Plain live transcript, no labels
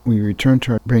We return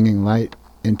to our Bringing Light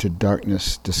into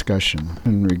Darkness discussion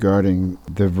regarding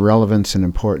the relevance and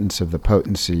importance of the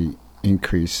potency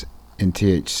increase in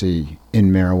THC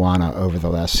in marijuana over the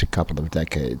last couple of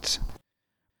decades.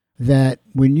 That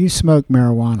when you smoke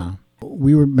marijuana,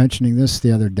 we were mentioning this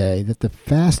the other day, that the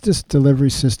fastest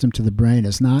delivery system to the brain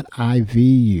is not IV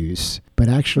use, but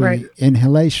actually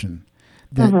inhalation.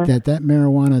 That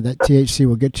marijuana, that THC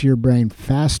will get to your brain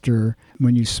faster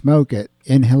when you smoke it,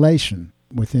 inhalation,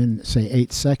 within, say,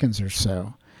 8 seconds or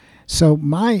so. So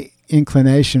my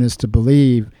inclination is to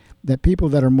believe that people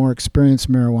that are more experienced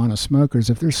marijuana smokers,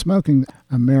 if they're smoking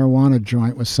a marijuana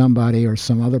joint with somebody or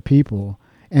some other people,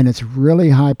 and it's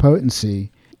really high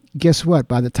potency, guess what?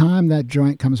 By the time that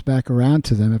joint comes back around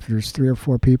to them, if there's 3 or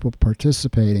 4 people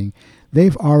participating,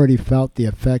 they've already felt the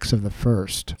effects of the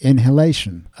first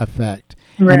inhalation effect.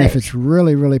 Right. And if it's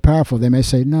really, really powerful, they may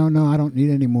say, no, I don't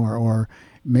need any more, or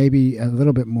maybe a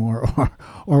little bit more,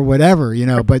 or whatever,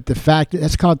 But the fact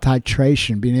that's called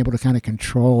titration, being able to kind of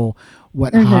control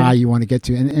what high you want to get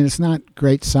to. And it's not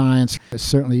great science.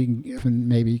 Certainly you can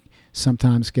maybe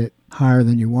sometimes get higher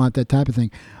than you want, that type of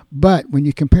thing. But when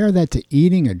you compare that to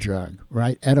eating a drug,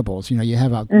 right, edibles, you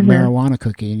have a marijuana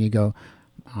cookie and you go,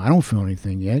 I don't feel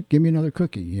anything yet. Give me another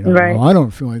cookie. Right. Oh, I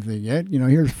don't feel anything yet.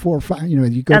 Here's 4 or 5.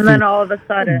 You go. And then all of a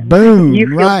sudden, boom!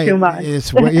 You feel too much.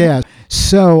 Yeah.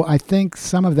 So I think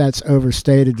some of that's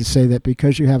overstated to say that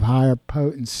because you have higher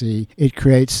potency, it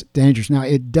creates dangers. Now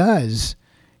it does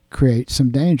create some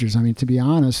dangers. I mean, to be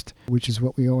honest, which is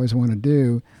what we always want to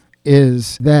do,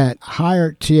 is that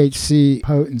higher THC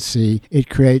potency, it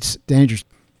creates dangers.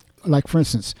 Like for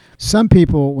instance, some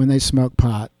people when they smoke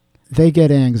pot, they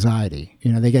get anxiety.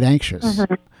 They get anxious.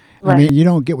 Right. I mean, you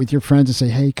don't get with your friends and say,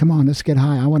 hey, come on, let's get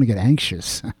high. I want to get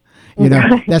anxious.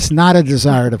 That's not a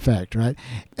desired effect, right?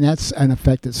 And that's an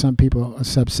effect that some people, a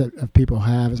subset of people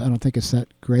have. I don't think it's that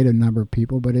great a number of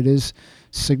people, but it is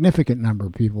a significant number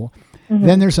of people.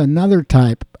 Then there's another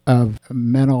type of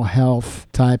mental health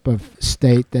type of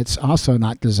state that's also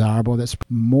not desirable, that's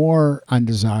more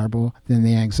undesirable than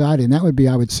the anxiety. And that would be,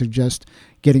 I would suggest,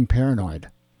 getting paranoid.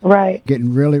 Right.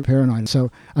 Getting really paranoid.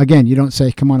 So again, you don't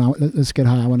say, come on, let's get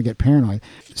high. I want to get paranoid.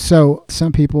 So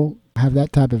some people have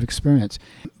that type of experience.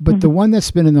 But the one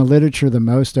that's been in the literature the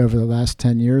most over the last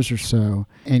 10 years or so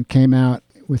and came out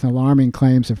with alarming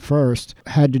claims at first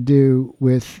had to do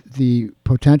with the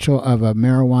potential of a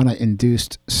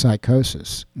marijuana-induced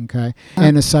psychosis. Okay.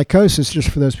 And a psychosis, just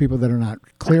for those people that are not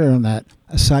clear on that,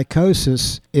 a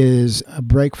psychosis is a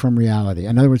break from reality.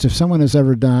 In other words, if someone has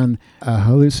ever done a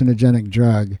hallucinogenic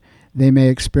drug, they may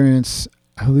experience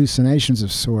hallucinations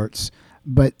of sorts,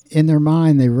 but in their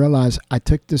mind they realize, I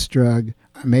took this drug.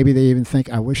 Maybe they even think,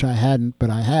 I wish I hadn't, but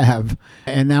I have,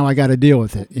 and now I got to deal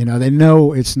with it. They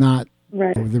know it's not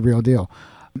the real deal.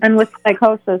 And with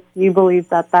psychosis, you believe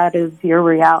that is your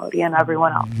reality and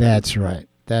everyone else. That's right.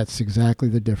 That's exactly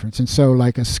the difference. And so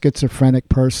like a schizophrenic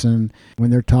person, when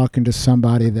they're talking to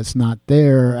somebody that's not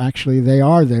there, actually they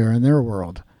are there in their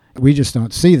world. We just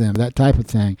don't see them, that type of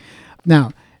thing.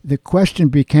 Now, the question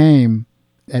became,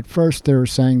 at first they were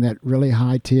saying that really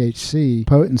high THC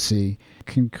potency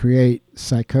can create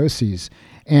psychoses.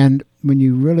 And when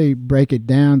you really break it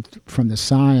down from the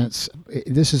science,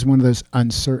 this is one of those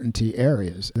uncertainty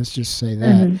areas. Let's just say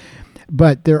that.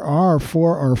 But there are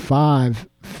 4 or 5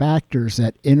 factors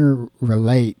that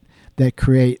interrelate that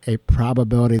create a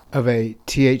probability of a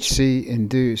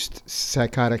THC-induced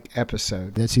psychotic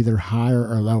episode that's either higher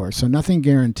or lower. So nothing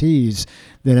guarantees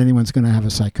that anyone's going to have a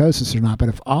psychosis or not. But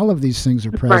if all of these things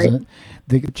are present,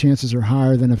 the chances are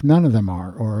higher than if none of them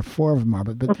are, or if 4 of them are.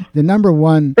 But the number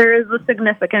one... There is a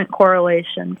significant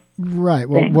correlation. Right.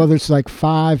 Well, there's like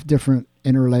 5 different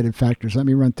interrelated factors. Let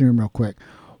me run through them real quick.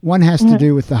 One has to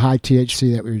do with the high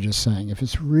THC that we were just saying. If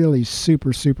it's really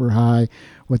super, super high,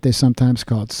 what they sometimes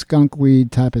call skunk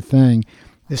weed type of thing.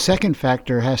 The second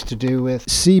factor has to do with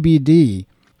CBD.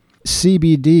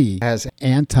 CBD has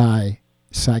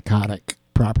antipsychotic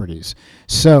properties.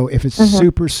 So if it's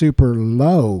super, super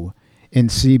low in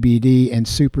CBD and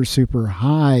super, super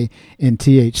high in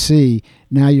THC,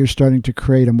 now you're starting to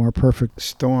create a more perfect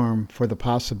storm for the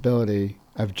possibility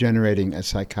of generating a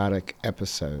psychotic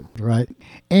episode, right?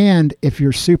 And if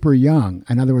you're super young,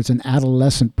 in other words, an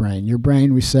adolescent brain, your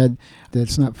brain, we said that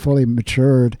it's not fully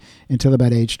matured until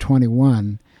about age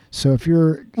 21. So if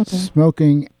you're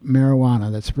smoking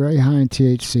marijuana that's very high in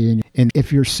THC, and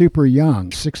if you're super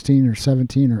young, 16 or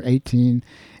 17 or 18,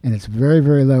 and it's very,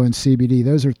 very low in CBD,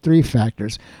 those are 3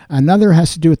 factors. Another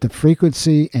has to do with the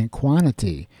frequency and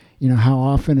quantity. How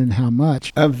often and how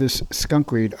much of this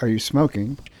skunk weed are you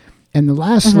smoking? And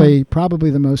lastly, probably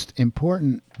the most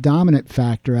important dominant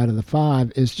factor out of the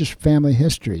 5 is just family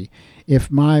history.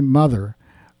 If my mother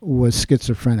was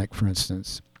schizophrenic, for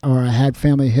instance, or I had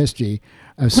family history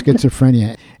of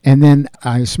schizophrenia, and then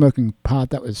I was smoking pot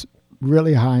that was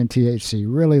really high in THC,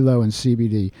 really low in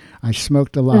CBD. I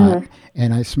smoked a lot,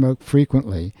 and I smoked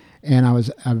frequently, and I was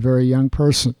a very young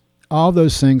person. All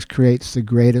those things creates the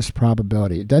greatest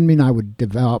probability. It doesn't mean I would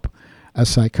develop a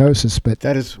psychosis, but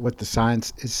that is what the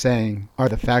science is saying are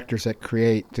the factors that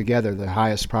create together the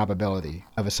highest probability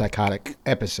of a psychotic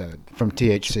episode from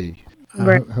THC.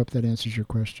 Right. I hope that answers your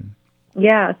question.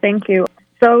 Yeah, thank you.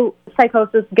 So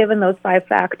psychosis, given those 5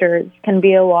 factors, can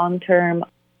be a long-term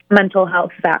mental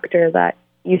health factor that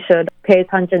you should pay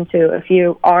attention to if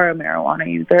you are a marijuana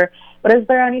user. But is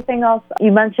there anything else?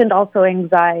 You mentioned also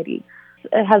anxiety.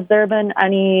 Has there been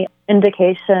any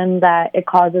indication that it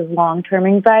causes long-term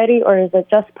anxiety, or is it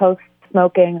just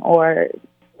post-smoking or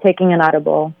taking an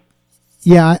edible?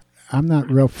 Yeah, I'm not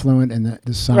real fluent in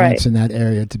the science in that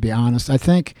area, to be honest. I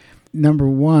think, number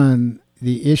one,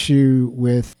 the issue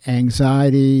with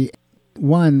anxiety,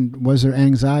 was there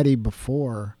anxiety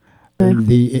before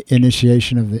the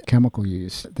initiation of the chemical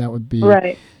use? That would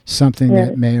be something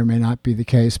that may or may not be the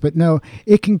case. But no,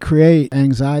 it can create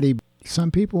anxiety.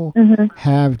 Some people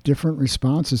have different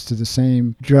responses to the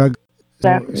same drug.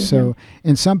 Exactly. So,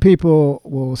 and some people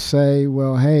will say,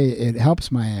 well, hey, it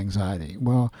helps my anxiety.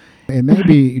 Well, it may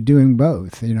be doing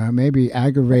both, it may be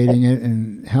aggravating it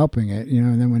and helping it,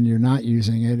 and then when you're not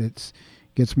using it, it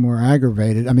gets more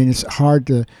aggravated. I mean, it's hard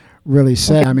to really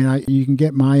say. I mean, you can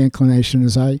get my inclination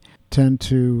as I tend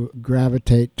to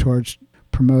gravitate towards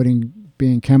promoting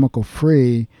being chemical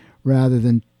free rather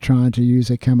than trying to use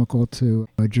a chemical to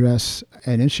address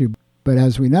an issue. But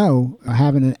as we know,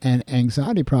 having an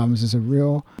anxiety problems is a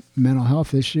real mental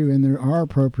health issue, and there are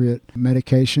appropriate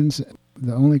medications.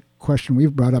 The only question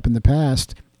we've brought up in the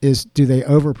past is, do they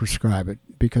overprescribe it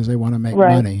because they want to make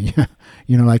money?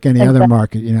 Like any other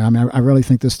market. I mean, I really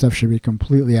think this stuff should be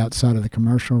completely outside of the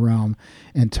commercial realm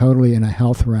and totally in a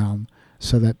health realm,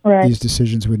 so that these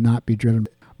decisions would not be driven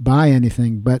by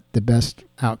anything but the best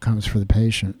outcomes for the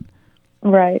patient.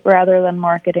 Right, rather than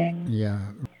marketing. Yeah.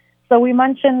 So we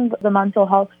mentioned the mental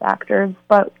health factors,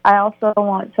 but I also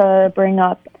want to bring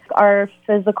up our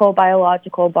physical,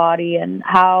 biological body and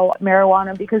how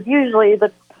marijuana, because usually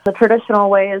the traditional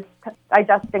way is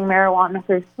digesting marijuana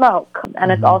through smoke,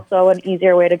 and it's also an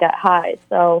easier way to get high.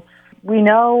 So we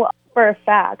know for a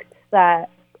fact that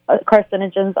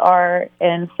carcinogens are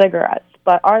in cigarettes,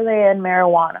 but are they in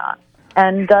marijuana?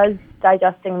 And does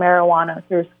digesting marijuana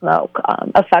through smoke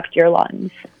affect your lungs?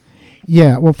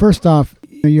 Yeah, well, first off,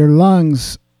 your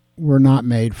lungs were not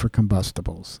made for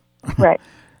combustibles. Right.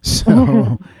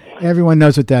 So everyone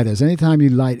knows what that is. Anytime you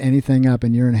light anything up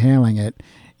and you're inhaling it,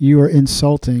 you are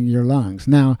insulting your lungs.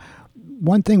 Now,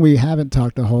 one thing we haven't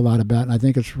talked a whole lot about, and I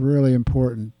think it's really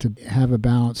important to have a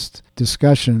balanced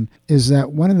discussion, is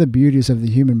that one of the beauties of the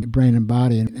human brain and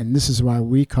body, and this is why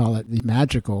we call it the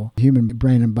magical human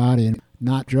brain and body, and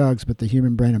not drugs, but the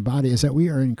human brain and body, is that we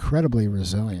are incredibly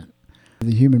resilient.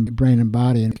 The human brain and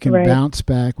body, and it can bounce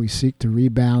back. We seek to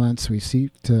rebalance. We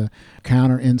seek to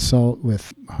counter insult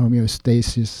with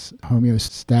homeostasis,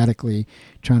 homeostatically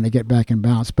trying to get back in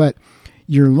balance. But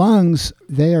your lungs,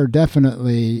 they are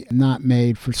definitely not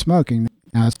made for smoking.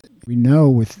 Now, we know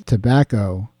with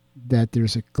tobacco that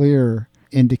there's a clear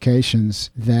indications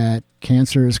that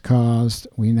cancer is caused.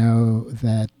 We know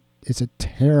that it's a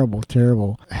terrible,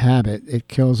 terrible habit. It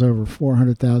kills over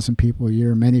 400,000 people a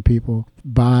year. Many people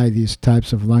buy these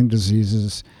types of lung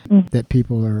diseases that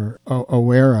people are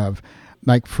aware of.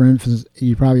 Like, for instance,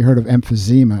 you probably heard of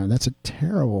emphysema. That's a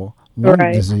terrible lung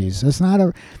disease.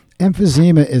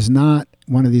 Emphysema is not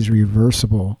one of these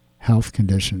reversible health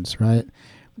conditions, right?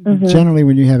 Generally,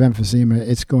 when you have emphysema,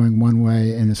 it's going one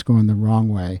way and it's going the wrong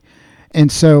way.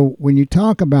 And so when you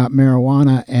talk about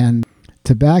marijuana and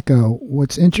tobacco,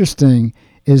 what's interesting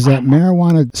is that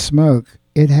marijuana smoke,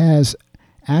 it has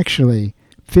actually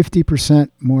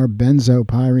 50% more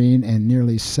benzopyrene and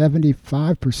nearly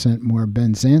 75% more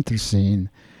benzanthracene,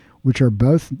 which are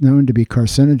both known to be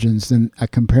carcinogens, than a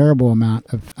comparable amount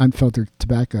of unfiltered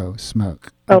tobacco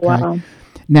smoke. Oh, wow.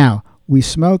 Now, we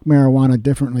smoke marijuana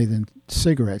differently than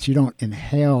cigarettes. You don't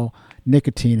inhale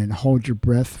nicotine and hold your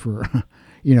breath for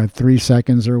 3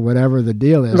 seconds or whatever the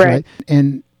deal is, right?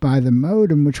 And by the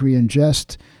mode in which we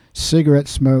ingest cigarette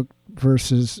smoke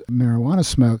versus marijuana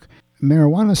smoke,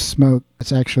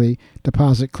 it's actually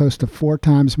deposit close to 4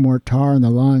 times more tar in the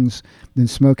lungs than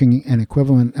smoking an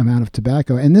equivalent amount of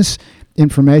tobacco. And this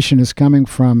information is coming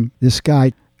from this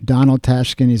guy, Donald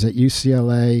Tashkin. He's at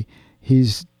UCLA.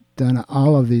 He's done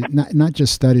all of these, not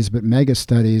just studies, but mega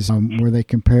studies where they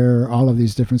compare all of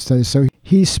these different studies. So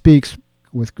he speaks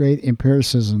with great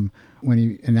empiricism when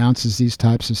he announces these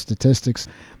types of statistics.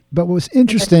 But what's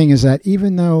interesting is that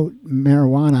even though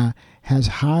marijuana has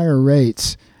higher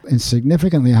rates and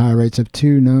significantly higher rates of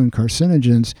two known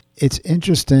carcinogens, it's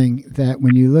interesting that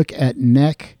when you look at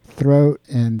neck, throat,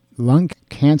 and lung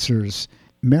cancers,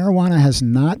 marijuana has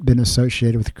not been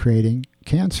associated with creating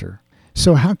cancer.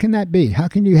 So how can that be? How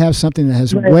can you have something that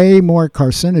has way more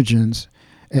carcinogens,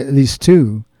 at least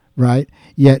two, right,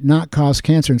 yet not cause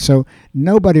cancer? And so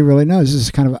nobody really knows. This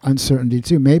is kind of uncertainty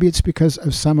too. Maybe it's because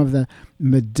of some of the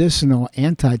medicinal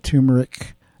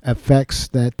anti-tumoric effects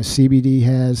that CBD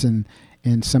has and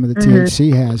some of the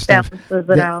THC has. Balances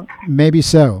it out. Maybe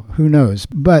so. Who knows?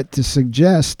 But to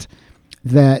suggest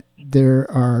that there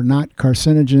are not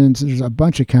carcinogens, there's a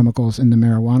bunch of chemicals in the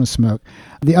marijuana smoke.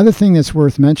 The other thing that's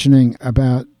worth mentioning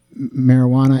about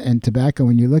marijuana and tobacco,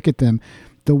 when you look at them,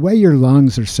 the way your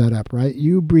lungs are set up, right?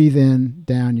 You breathe in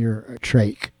down your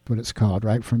trach, what it's called,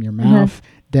 right? From your mouth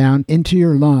down into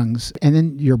your lungs, and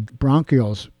then your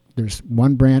bronchioles. There's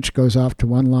one branch goes off to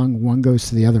one lung, one goes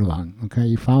to the other lung. Okay,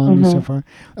 you following me so far?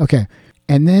 Okay.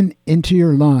 And then into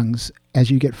your lungs,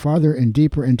 as you get farther and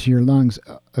deeper into your lungs,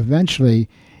 eventually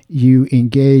you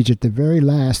engage at the very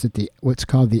last at the what's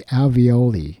called the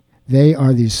alveoli. They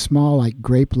are these small, like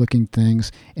grape-looking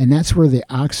things, and that's where the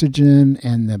oxygen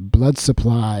and the blood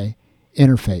supply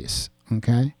interface,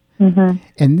 okay?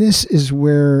 And this is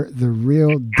where the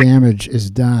real damage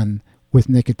is done with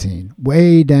nicotine,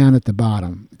 way down at the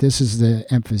bottom. This is the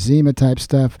emphysema type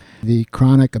stuff, the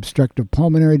chronic obstructive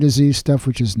pulmonary disease stuff,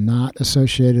 which is not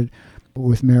associated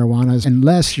with marijuana,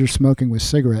 unless you're smoking with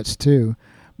cigarettes too.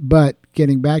 But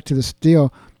getting back to this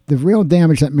deal, the real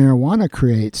damage that marijuana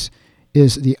creates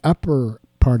is the upper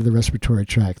part of the respiratory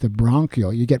tract, the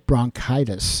bronchial. You get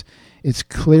bronchitis. It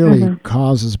clearly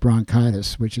causes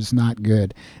bronchitis, which is not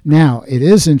good. Now, it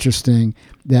is interesting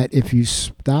that if you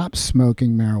stop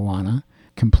smoking marijuana,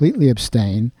 completely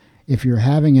abstain, if you're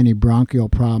having any bronchial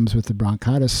problems with the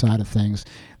bronchitis side of things,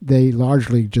 they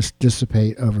largely just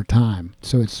dissipate over time.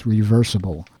 So it's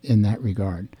reversible in that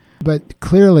regard. But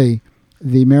clearly,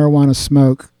 the marijuana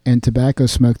smoke and tobacco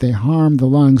smoke, they harm the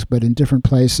lungs, but in different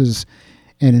places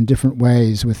and in different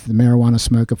ways, with the marijuana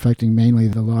smoke affecting mainly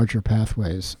the larger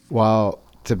pathways. While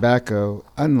tobacco,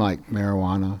 unlike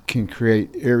marijuana, can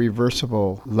create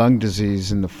irreversible lung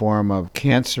disease in the form of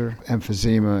cancer,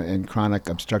 emphysema, and chronic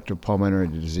obstructive pulmonary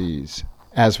disease,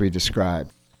 as we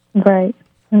described. Right.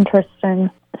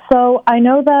 Interesting. So I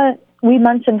know that we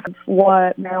mentioned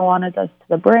what marijuana does to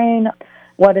the brain,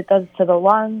 what it does to the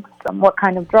lungs, what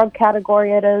kind of drug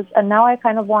category it is, and now I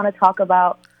kind of want to talk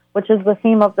about, which is the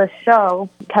theme of the show,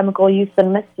 chemical use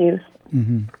and misuse.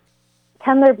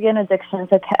 Can there be an addiction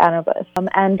to cannabis?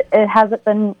 And has it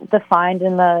been defined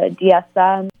in the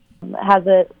DSM? Has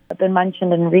it been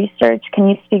mentioned in research? Can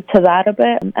you speak to that a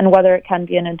bit and whether it can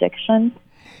be an addiction?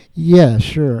 Yeah,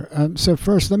 sure. So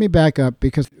first, let me back up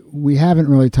because we haven't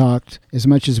really talked as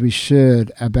much as we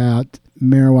should about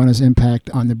marijuana's impact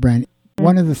on the brain.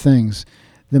 One of the things,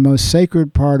 the most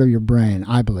sacred part of your brain,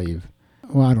 I believe,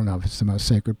 well, I don't know if it's the most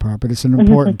sacred part, but it's an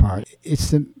important part.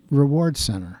 It's the reward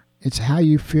center. It's how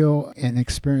you feel and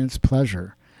experience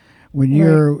pleasure. When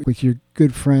you're with your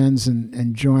good friends and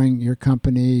enjoying your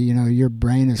company, you know, your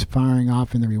brain is firing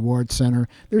off in the reward center.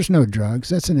 There's no drugs.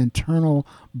 That's an internal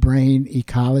brain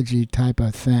ecology type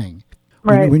of thing.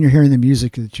 When you're hearing the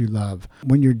music that you love,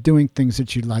 when you're doing things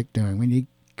that you like doing, when you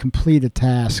complete a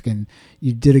task and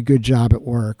you did a good job at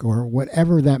work or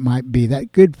whatever that might be,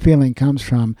 that good feeling comes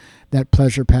from that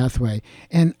pleasure pathway.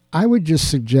 And I would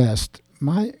just suggest,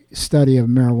 my study of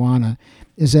marijuana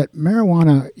is that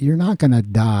marijuana, you're not going to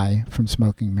die from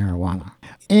smoking marijuana.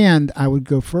 And I would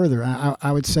go further.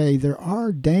 I would say there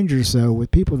are dangers, though, with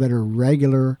people that are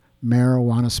regular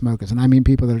marijuana smokers. And I mean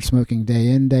people that are smoking day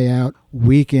in, day out,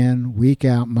 week in, week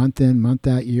out, month in, month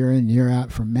out, year in, year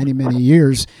out for many, many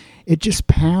years. It just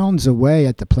pounds away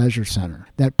at the pleasure center,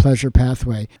 that pleasure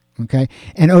pathway. Okay.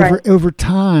 And over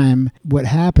time, what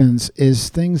happens is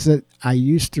things that I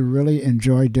used to really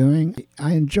enjoy doing,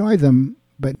 I enjoy them,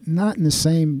 but not in the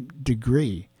same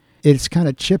degree. It's kind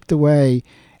of chipped away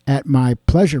at my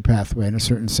pleasure pathway in a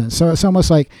certain sense. So it's almost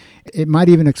like it might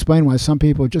even explain why some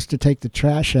people, just to take the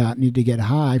trash out, need to get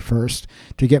high first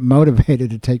to get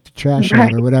motivated to take the trash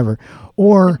out or whatever.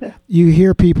 Or you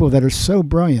hear people that are so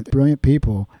brilliant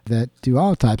people that do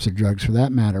all types of drugs for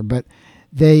that matter, but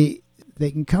they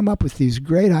they can come up with these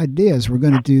great ideas. We're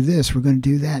going to do this, we're going to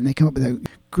do that. And they come up with a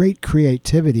great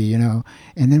creativity, and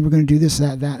then we're going to do this,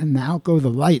 that, and out go the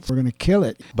lights. We're going to kill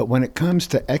it. But when it comes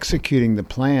to executing the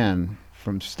plan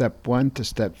from step one to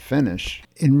step finish,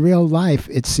 in real life,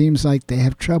 it seems like they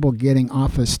have trouble getting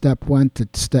off of step one to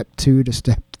step two to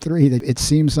step three. It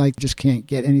seems like just can't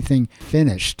get anything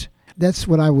finished. That's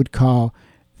what I would call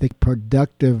the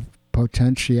productive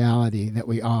potentiality that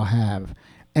we all have.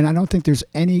 And I don't think there's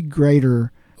any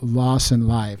greater loss in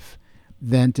life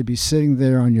than to be sitting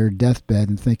there on your deathbed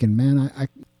and thinking, man,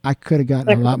 I could have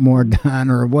gotten a lot more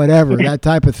done or whatever, that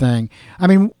type of thing. I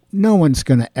mean, no one's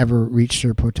going to ever reach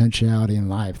their potentiality in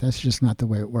life. That's just not the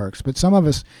way it works. But some of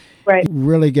us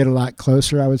really get a lot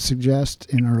closer, I would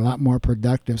suggest, and are a lot more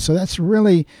productive. So that's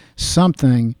really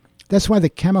something. That's why the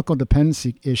chemical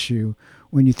dependency issue,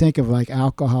 when you think of like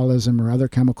alcoholism or other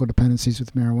chemical dependencies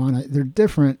with marijuana, they're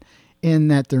different in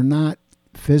that they're not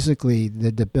physically,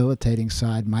 the debilitating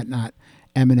side might not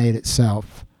emanate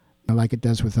itself like it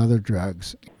does with other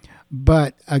drugs.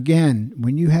 But again,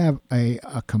 when you have a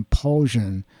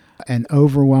compulsion, an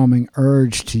overwhelming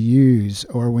urge to use,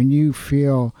 or when you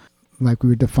feel like we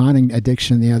were defining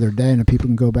addiction the other day, and people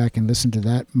can go back and listen to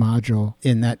that module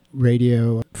in that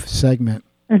radio segment.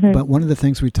 Mm-hmm. But one of the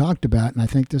things we talked about, and I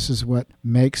think this is what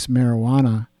makes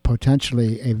marijuana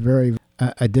potentially a very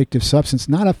addictive substance,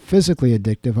 not a physically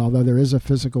addictive, although there is a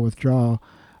physical withdrawal,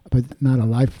 but not a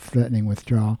life-threatening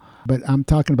withdrawal. But I'm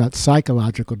talking about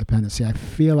psychological dependency. I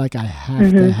feel like I have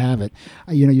to have it.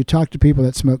 You talk to people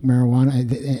that smoke marijuana,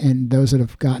 and those that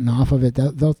have gotten off of it,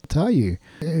 they'll tell you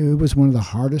it was one of the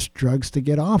hardest drugs to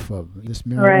get off of, this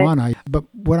marijuana. Right. But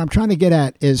what I'm trying to get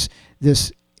at is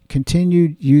this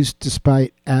continued use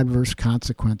despite adverse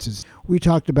consequences. We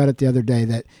talked about it the other day,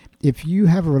 that if you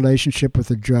have a relationship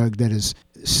with a drug that is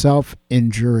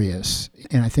self-injurious,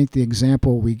 and I think the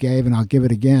example we gave, and I'll give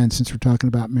it again since we're talking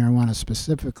about marijuana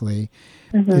specifically,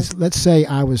 is let's say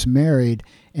I was married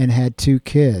and had 2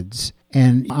 kids,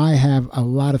 and I have a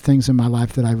lot of things in my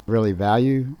life that I really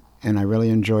value and I really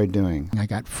enjoy doing. I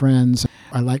got friends.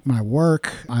 I like my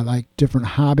work. I like different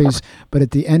hobbies. But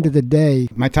at the end of the day,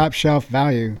 my top shelf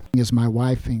value is my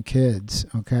wife and kids,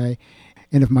 okay?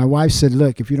 And if my wife said,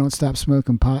 look, if you don't stop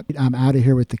smoking pot, I'm out of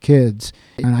here with the kids.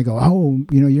 And I go, oh,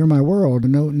 you're my world.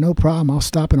 No problem. I'll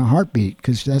stop in a heartbeat,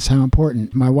 because that's how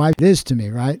important my wife is to me,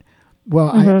 right?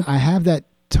 Well, I have that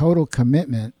total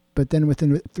commitment. But then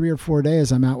within 3 or 4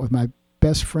 days, I'm out with my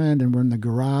best friend, and we're in the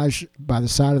garage by the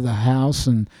side of the house,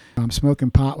 and I'm smoking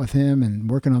pot with him and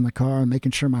working on the car and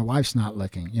making sure my wife's not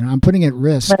looking. I'm putting at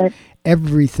risk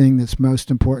everything that's most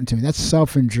important to me. That's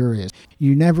self-injurious.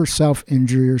 You never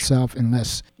self-injure yourself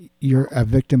unless you're a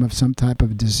victim of some type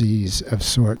of disease of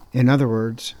sort. In other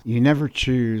words, you never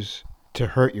choose to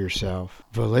hurt yourself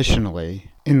volitionally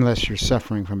unless you're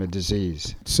suffering from a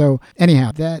disease. So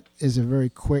anyhow, that is a very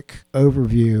quick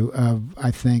overview of,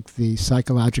 I think, the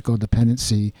psychological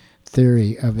dependency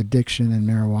theory of addiction and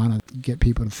marijuana. Get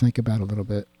people to think about a little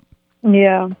bit.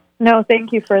 Yeah. No,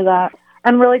 thank you for that.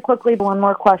 And really quickly, one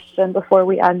more question before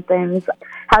we end things.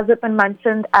 Has it been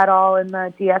mentioned at all in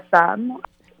the DSM,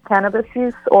 cannabis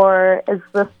use, or is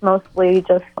this mostly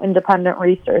just independent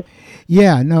research?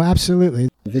 Yeah, no, absolutely.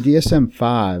 The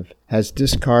DSM-5 has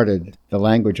discarded the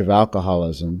language of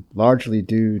alcoholism, largely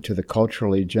due to the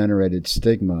culturally generated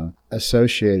stigma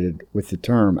associated with the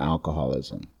term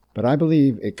alcoholism. But I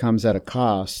believe it comes at a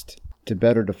cost to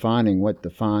better defining what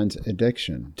defines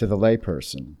addiction to the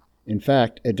layperson. In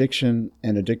fact, addiction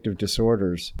and addictive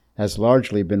disorders has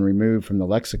largely been removed from the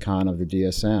lexicon of the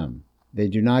DSM. They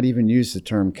do not even use the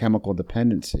term chemical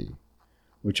dependency,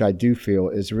 which I do feel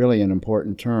is really an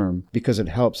important term because it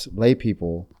helps lay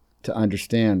people to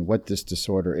understand what this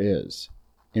disorder is.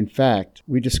 In fact,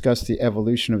 we discussed the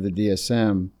evolution of the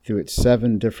DSM through its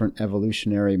 7 different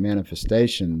evolutionary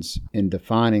manifestations in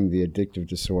defining the addictive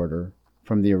disorder,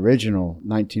 from the original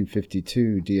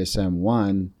 1952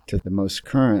 DSM-1 to the most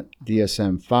current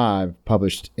DSM-5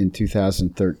 published in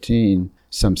 2013,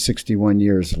 some 61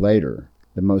 years later.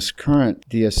 The most current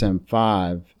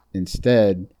DSM-5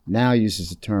 instead now uses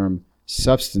the term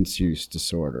substance use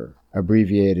disorder,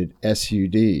 abbreviated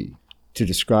SUD, to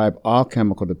describe all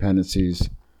chemical dependencies,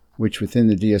 which within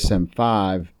the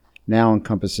DSM-5 now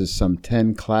encompasses some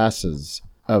 10 classes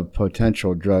of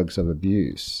potential drugs of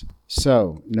abuse.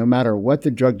 So, no matter what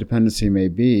the drug dependency may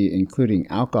be, including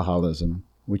alcoholism,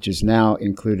 which is now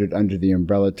included under the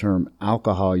umbrella term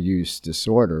alcohol use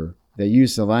disorder, they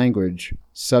use the language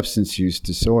substance use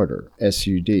disorder,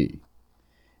 SUD.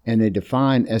 And they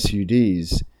define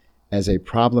SUDs as a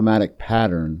problematic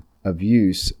pattern of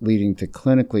use leading to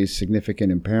clinically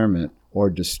significant impairment or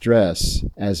distress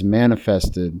as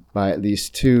manifested by at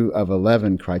least 2 of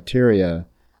 11 criteria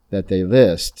that they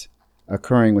list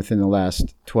occurring within the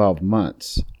last 12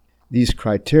 months. These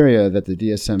criteria that the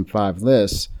DSM-5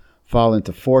 lists fall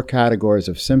into 4 categories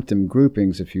of symptom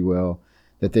groupings, if you will,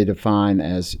 that they define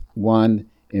as 1,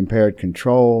 impaired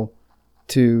control,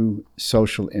 2,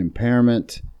 social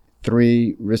impairment,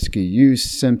 3, risky use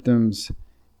symptoms,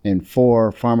 and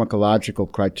 4,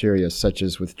 pharmacological criteria such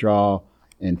as withdrawal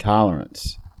and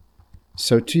tolerance.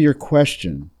 So to your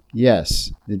question,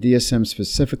 yes, the DSM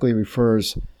specifically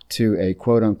refers to a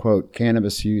quote-unquote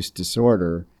cannabis use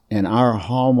disorder, and our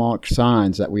hallmark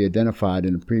signs that we identified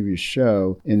in a previous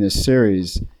show in this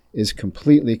series is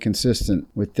completely consistent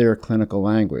with their clinical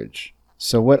language.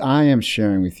 So what I am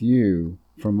sharing with you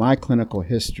from my clinical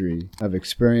history of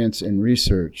experience and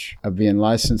research of being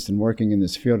licensed and working in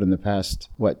this field in the past,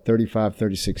 35,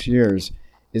 36 years,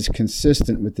 is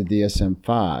consistent with the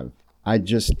DSM-5. I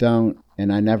just don't,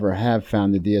 and I never have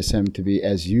found the DSM to be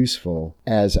as useful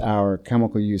as our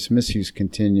chemical use misuse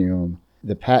continuum,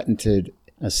 the patented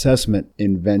assessment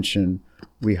invention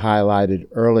we highlighted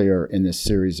earlier in this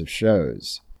series of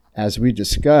shows. As we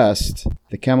discussed,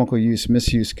 the chemical use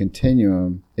misuse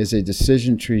continuum is a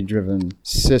decision tree-driven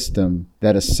system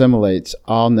that assimilates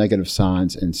all negative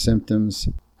signs and symptoms,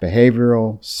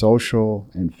 behavioral, social,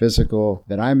 and physical,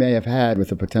 that I may have had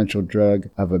with a potential drug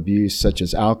of abuse such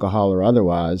as alcohol or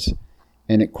otherwise,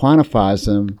 and it quantifies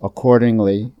them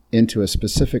accordingly into a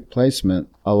specific placement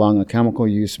along a chemical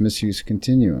use misuse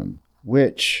continuum,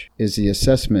 which is the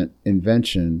assessment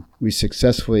invention we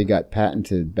successfully got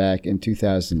patented back in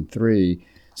 2003,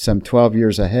 some 12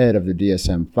 years ahead of the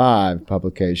DSM-5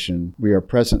 publication we are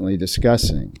presently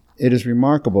discussing. It is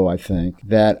remarkable, I think,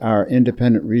 that our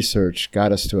independent research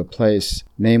got us to a place,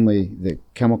 namely the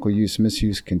chemical use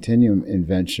misuse continuum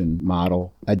invention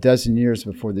model, a dozen years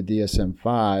before the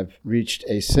DSM-5 reached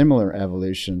a similar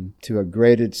evolution to a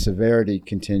graded severity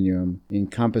continuum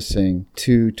encompassing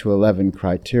 2 to 11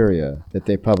 criteria that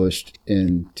they published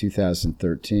in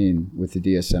 2013 with the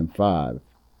DSM-5.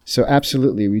 So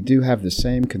absolutely, we do have the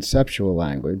same conceptual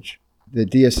language. The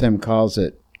DSM calls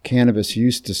it cannabis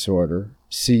use disorder.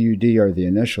 CUD are the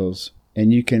initials,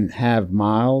 and you can have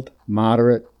mild,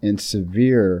 moderate, and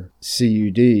severe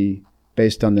CUD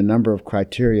based on the number of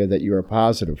criteria that you are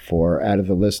positive for out of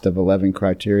the list of 11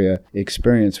 criteria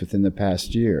experienced within the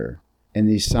past year. And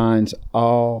these signs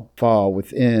all fall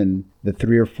within the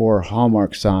 3 or 4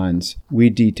 hallmark signs we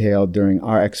detailed during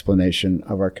our explanation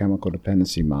of our chemical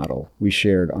dependency model we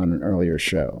shared on an earlier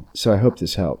show. So I hope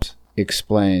this helps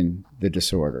explain the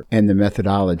disorder and the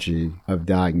methodology of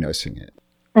diagnosing it.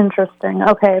 Interesting.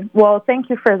 Okay. Well, thank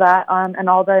you for that and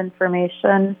all the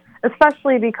information,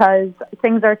 especially because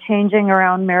things are changing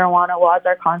around marijuana. Laws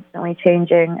are constantly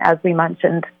changing, as we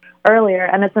mentioned earlier.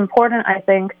 And it's important, I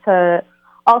think, to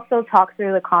also talk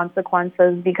through the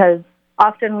consequences, because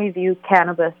often we view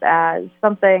cannabis as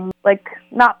something like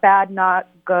not bad, not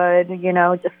good,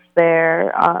 just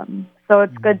there. So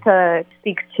it's good to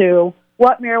speak to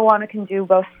what marijuana can do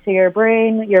both to your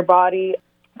brain, your body.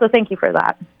 So thank you for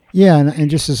that. Yeah, and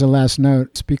just as a last note,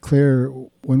 let's be clear,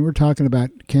 when we're talking about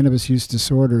cannabis use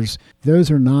disorders,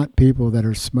 those are not people that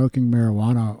are smoking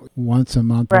marijuana once a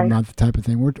month or a month type of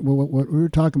thing. What we were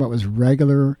talking about was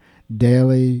regular,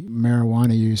 daily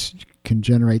marijuana use can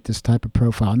generate this type of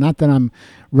profile. Not that I'm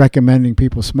recommending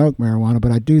people smoke marijuana,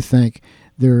 but I do think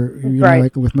they're,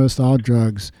 like with most all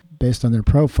drugs, based on their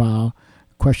profile,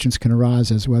 questions can arise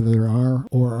as whether there are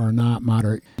or are not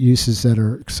moderate uses that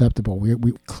are acceptable.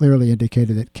 We clearly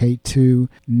indicated that K2,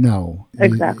 no.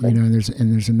 Exactly. And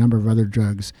there's a number of other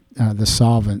drugs, the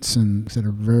solvents, and that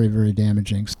are very, very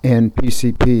damaging. And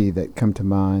PCP that come to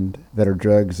mind that are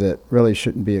drugs that really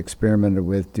shouldn't be experimented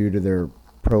with due to their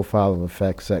profile of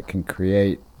effects that can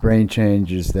create brain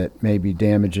changes that may be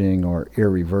damaging or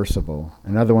irreversible.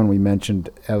 Another one we mentioned,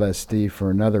 LSD, for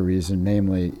another reason,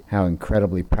 namely how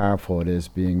incredibly powerful it is,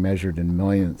 being measured in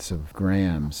millionths of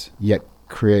grams, yet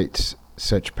creates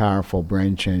such powerful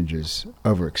brain changes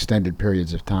over extended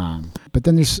periods of time. But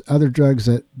then there's other drugs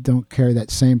that don't carry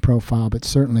that same profile, but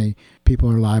certainly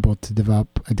people are liable to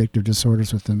develop addictive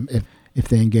disorders with them if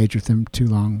they engage with them too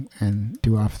long and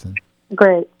too often.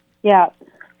 Great. Yeah.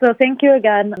 So thank you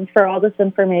again for all this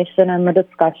information and the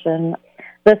discussion.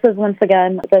 This is, once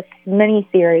again, this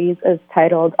mini-series is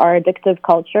titled Our Addictive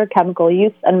Culture, Chemical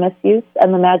Use and Misuse,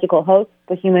 and the Magical Host,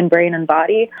 the Human Brain and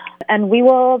Body. And we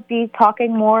will be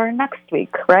talking more next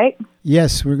week, right?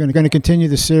 Yes, we're going to continue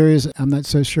the series. I'm not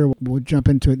so sure we'll jump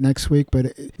into it next week, but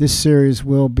this series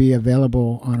will be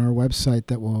available on our website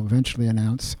that we'll eventually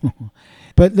announce.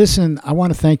 But listen, I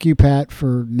want to thank you, Pat,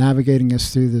 for navigating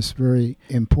us through this very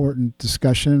important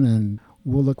discussion, and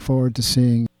we'll look forward to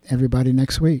seeing everybody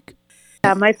next week.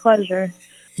 Yeah, my pleasure.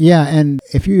 Yeah, and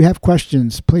if you have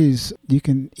questions, please, you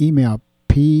can email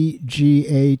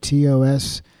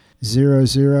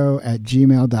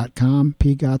pgatos00@gmail.com,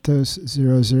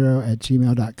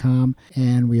 pgatos00@gmail.com,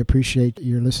 and we appreciate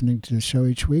your listening to the show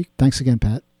each week. Thanks again,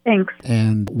 Pat. Thanks.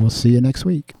 And we'll see you next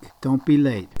week. Don't be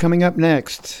late. Coming up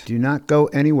next, do not go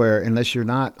anywhere unless you're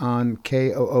not on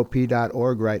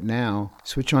koop.org right now.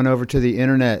 Switch on over to the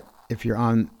internet if you're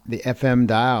on the FM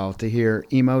dial to hear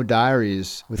Emo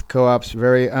Diaries with Co-op's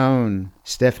very own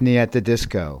Stephanie at the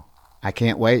Disco. I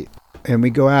can't wait. And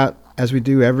we go out, as we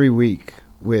do every week,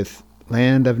 with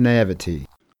Land of Naivety.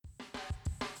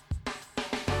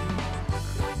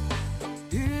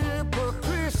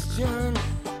 Christian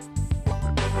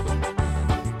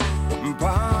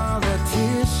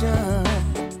politician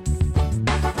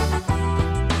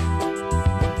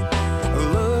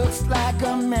looks like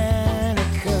a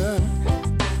mannequin.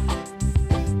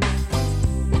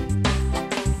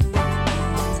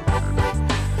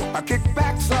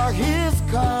 Kickbacks are his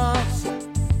cause.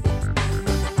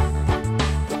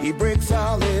 He breaks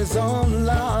all his own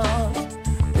laws.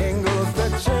 Then goes the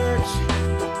church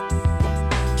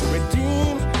to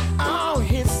redeem all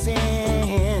his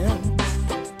sins.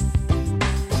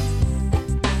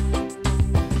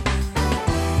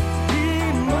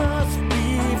 He must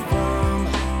be from,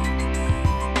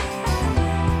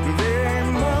 they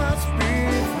must be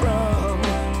from,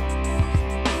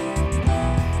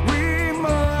 we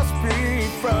must be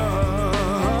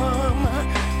from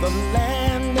the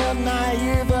land of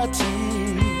naivety.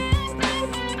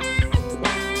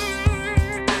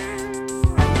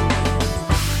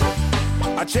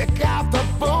 Check out the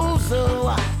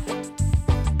bozo